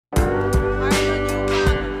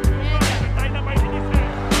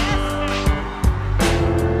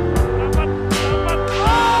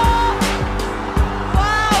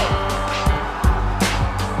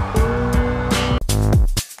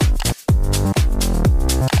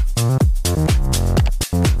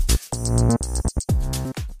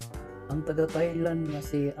taga Thailand nga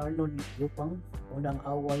si Arnon Yupang, unang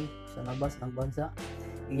away sa labas ng bansa.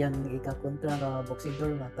 Iyang ikakontra nga boxer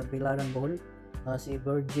nga tagbiliran bohol, si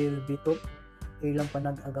Virgel Vitor. Ilang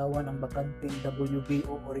panag-agawan ang bakanting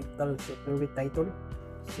WBO Orintal Super title.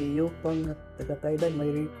 Si Yupang taga Thailand may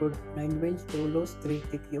record 9 wins, 2 losses, 3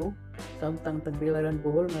 TKO. Samtang tagbiliran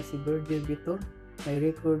bohol nga si Virgel Vitor may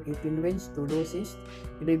record 18 wins, 2 losses,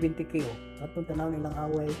 11 TKO. Atong tanaw nilang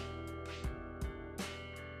away.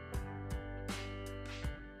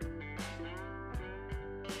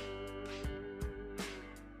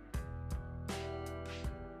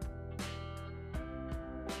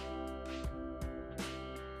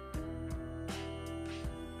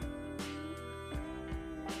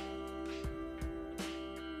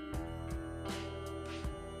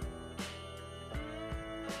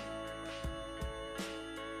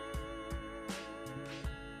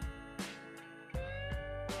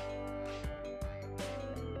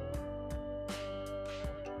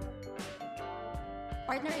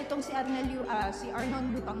 Partner, itong si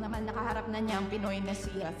Arnon Yupang naman, nakaharap na niya ang Pinoy na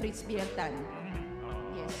si Fritz Biertan.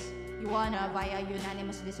 Yes. You won via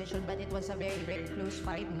unanimous decision, but it was a very, very close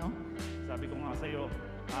fight, no? Sabi ko nga sa'yo,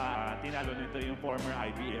 tinalo nito yung former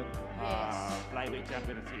IBF flyweight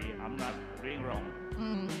champion si I'm not being wrong.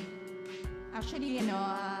 Actually,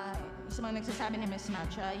 isa mga nagsasabi ni Miss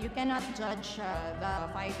Match, you cannot judge the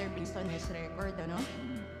fighter based on his record, ano?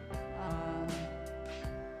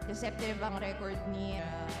 Deceptive ang record ni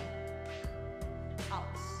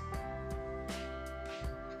Alps.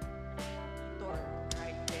 Vitor,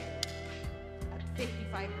 right there. At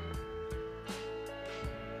 55.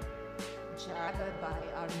 Jagged by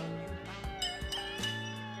Arnon Yupang.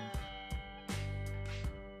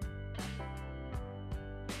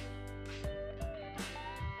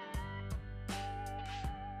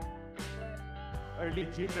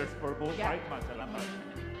 Early jitters for both fight match. Salamat.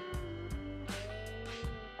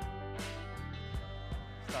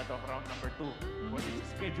 Start of round number 2. What is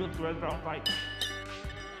scheduled 12-round fight?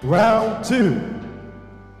 Round 2.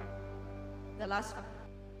 The last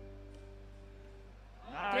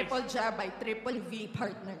Nice. triple jab by Triple V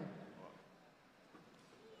partner.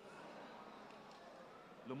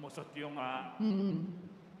 Lumusot yung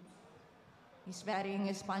He's varying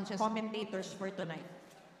his punches. Commentators for tonight.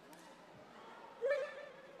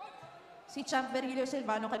 Si Champ Virgel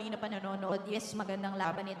Silvano kanina pa nanonood. Yes, magandang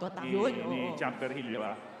laban ito. ni Champ Virgel.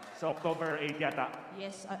 Sa October 8 yata.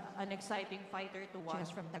 Yes, an exciting fighter to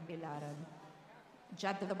watch from Tagbiliran.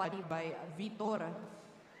 Jab to the body by Vitor.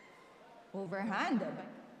 Overhand.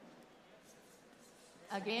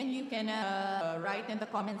 Again, you can write in the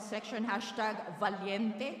comment section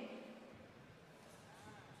 #Valiente.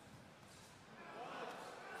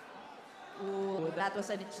 Ooh, that was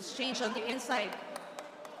an exchange on the inside.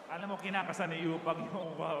 Alam mo, kinakasan ni Yupang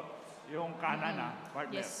yung kanan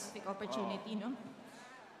partner. Yes, big opportunity, no?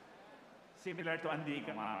 Similar to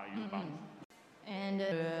Andika, Yupang. And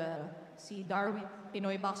si Darwin,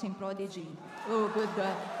 Pinoy boxing prodigy. Oh,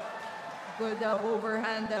 good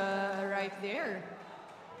overhand right there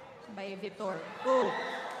by Vitor. Oh,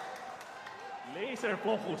 Laser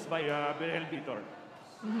focus by Virgel Vitor.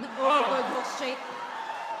 good hook straight.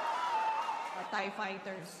 Thai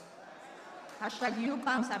fighters.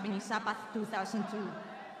 #Yupang, sabi ni Sapat 2002.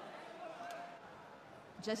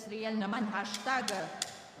 Just real naman, hashtag.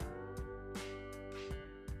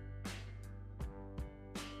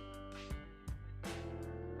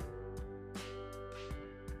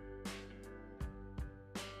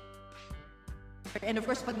 And of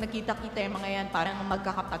course, pag nakita-kita yung mga yan, parang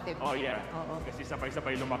magkakapatid. Oh yeah, Oo. kasi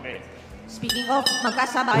sabay-sabay lumaki. Speaking of,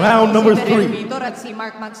 magkasabay Round number si Virgel 3. Vitor at si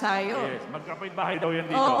Mark Magsayo. Yes, magkapit bahay daw yan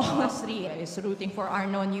dito. Oh, Masri is rooting for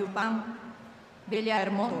Arnon Yupang.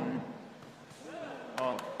 Villarmo.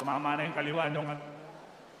 Oh, tumama na yung kaliwa nung...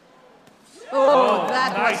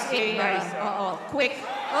 That nice, was a nice. quick.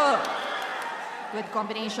 Good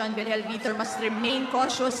combination. Virgel Vitor must remain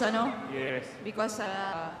cautious, ano? Yes. Because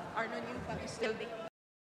Arnon Yupang is still big.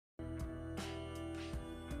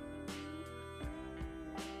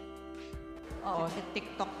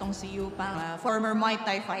 TikTok tong si Yupang. Former Muay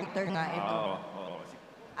Thai fighter nga ito.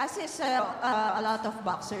 As is a lot of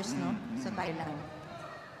boxers, no? Sa Thailand.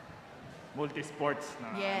 Multi-sports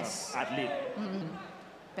na Yes. athlete.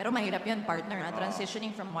 Pero mahirap yan, partner.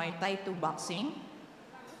 Transitioning from Muay Thai to boxing.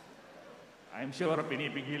 I'm sure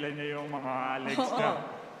pinipigilan niya yung mga legs Oo. niya.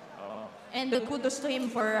 And kudos to him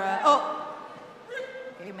for...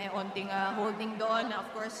 Okay, may onting holding doon. Of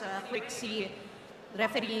course, quick si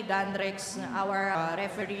referee Dan Rex, our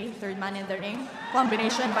referee, third man in the ring.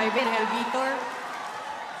 Combination by Virgel Vitor.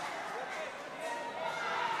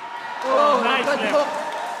 Nice Good left. hook.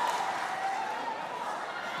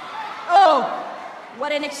 Oh!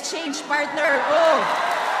 What an exchange, partner. Oh!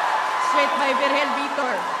 Straight by Virgel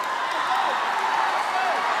Vitor.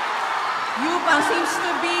 Yupang seems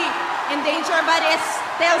to be in danger but is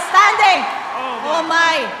still standing. Oh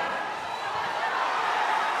my.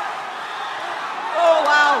 Oh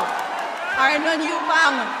wow. Arnon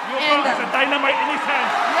Yupang. Yupang has a dynamite in his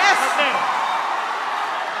hands. Yes.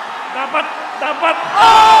 Dapat.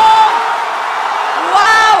 Oh!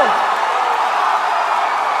 Wow!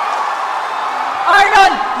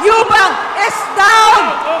 Arnon Yupang is down.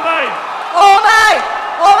 Oh my. Oh my!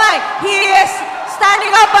 Oh my! He is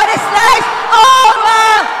standing up on his legs. Oh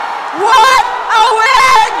my! What a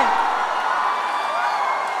win!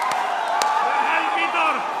 Virgel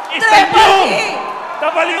Vitor is the Triple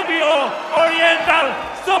new T. WBO Oriental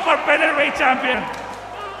Super featherweight champion.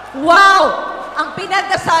 Wow! Ang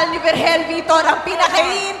pinagdasal ni Virgel Vitor, ang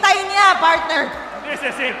pinakahihintay niya, partner. This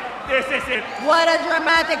is it. This is it. What a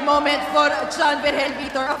dramatic moment for John Virgel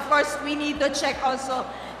Vitor. Of course, we need to check also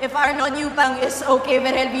if Arnon Yupang is okay.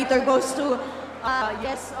 Virgel Vitor goes to,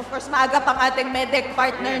 yes, of course, maaga pang ating medic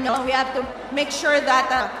partner. No? We have to make sure that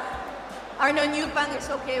Arnon Yupang is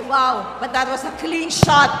okay. Wow, but that was a clean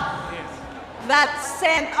shot that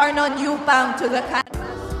sent Arnon Yupang to the canvas.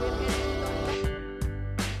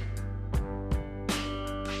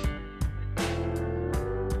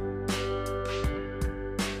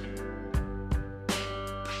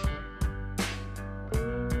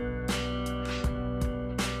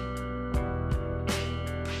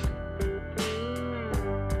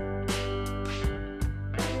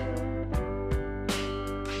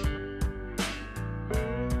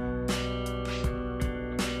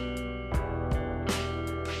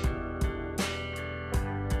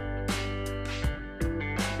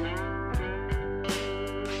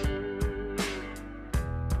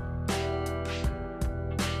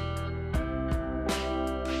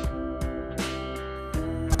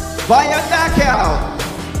 Via knockout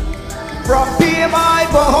from PMI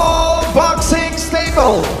Bohol Boxing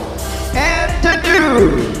Stable and the new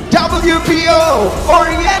WBO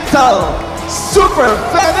Oriental Super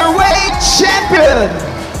Featherweight Champion,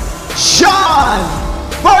 John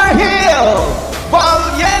Virgel.